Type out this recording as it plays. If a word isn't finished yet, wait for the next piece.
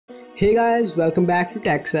Hey guys, welcome back to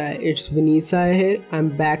TechSayyer. It's Sayyer here. I'm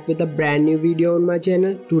back with a brand new video on my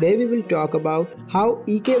channel. Today we will talk about how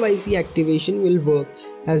eKYC activation will work.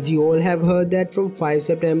 As you all have heard that from 5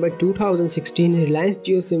 September 2016, Reliance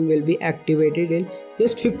Jio Sim will be activated in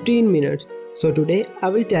just 15 minutes. So today I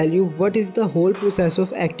will tell you what is the whole process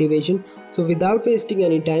of activation. So without wasting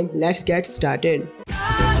any time, let's get started.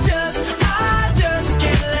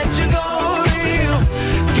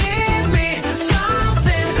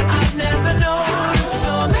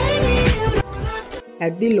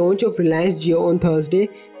 At the launch of Reliance Jio on Thursday,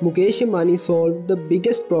 Mukesh Ambani solved the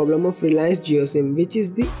biggest problem of Reliance Jio Sim, which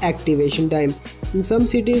is the activation time. In some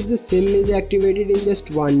cities, the SIM is activated in just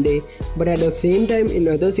one day, but at the same time in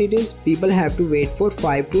other cities, people have to wait for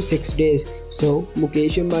 5 to 6 days. So,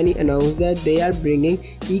 Mukesh Ambani announced that they are bringing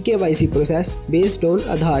eKYC process based on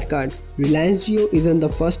Aadhaar card. Reliance Jio isn't the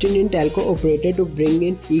first Indian telco operator to bring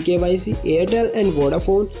in eKYC. Airtel and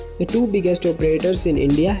Vodafone, the two biggest operators in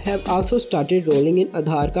India, have also started rolling in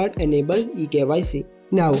Aadhaar card enabled eKYC.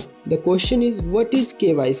 Now, the question is, what is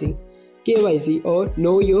KYC? KYC or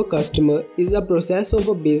Know Your Customer is a process of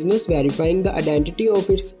a business verifying the identity of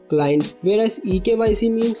its clients, whereas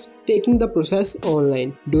eKYC means taking the process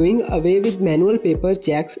online, doing away with manual paper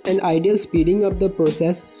checks and ideally speeding up the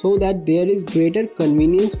process so that there is greater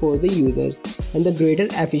convenience for the users and the greater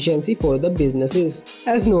efficiency for the businesses.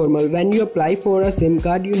 As normal, when you apply for a SIM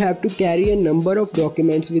card, you have to carry a number of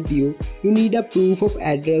documents with you. You need a proof of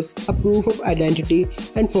address, a proof of identity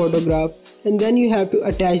and photograph, and then you have to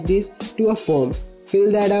attach this to a form,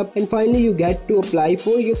 fill that up, and finally you get to apply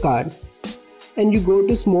for your card. And you go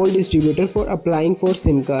to small distributor for applying for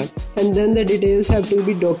SIM card, and then the details have to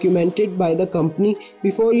be documented by the company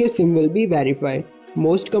before your SIM will be verified.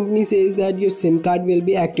 Most company says that your SIM card will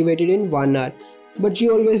be activated in 1 hour, but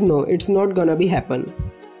you always know it's not gonna be happen.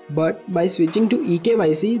 But by switching to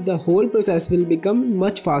eKYC, the whole process will become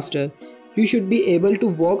much faster. You should be able to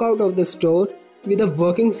walk out of the store with a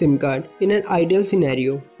working SIM card in an ideal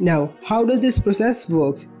scenario. Now, how does this process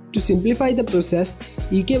works? To simplify the process,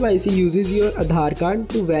 eKYC uses your Aadhaar card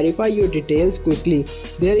to verify your details quickly.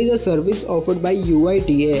 There is a service offered by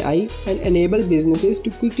UIDAI and enable businesses to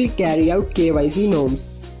quickly carry out KYC norms.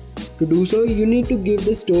 To do so, you need to give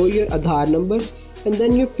the store your Aadhaar number, and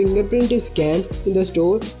then your fingerprint is scanned in the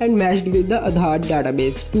store and matched with the Aadhaar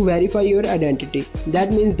database to verify your identity.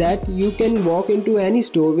 That means that you can walk into any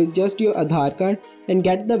store with just your Aadhaar card and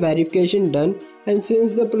get the verification done, and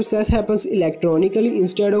since the process happens electronically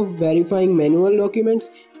instead of verifying manual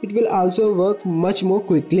documents, it will also work much more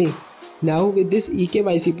quickly. Now with this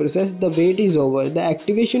eKYC process, the wait is over. The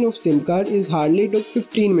activation of SIM card is hardly took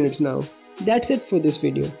 15 minutes now. That's it for this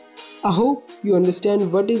video. I hope you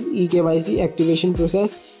understand what is eKYC activation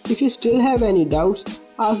process. If you still have any doubts,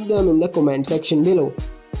 ask them in the comment section below.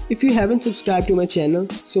 If you haven't subscribed to my channel,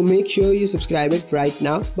 so make sure you subscribe it right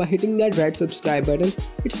now by hitting that red subscribe button.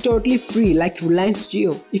 It's totally free like Reliance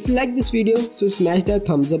Jio. If you like this video, so smash that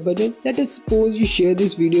thumbs up button. Let us suppose you share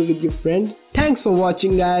this video with your friends. Thanks for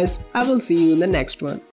watching guys. I will see you in the next one.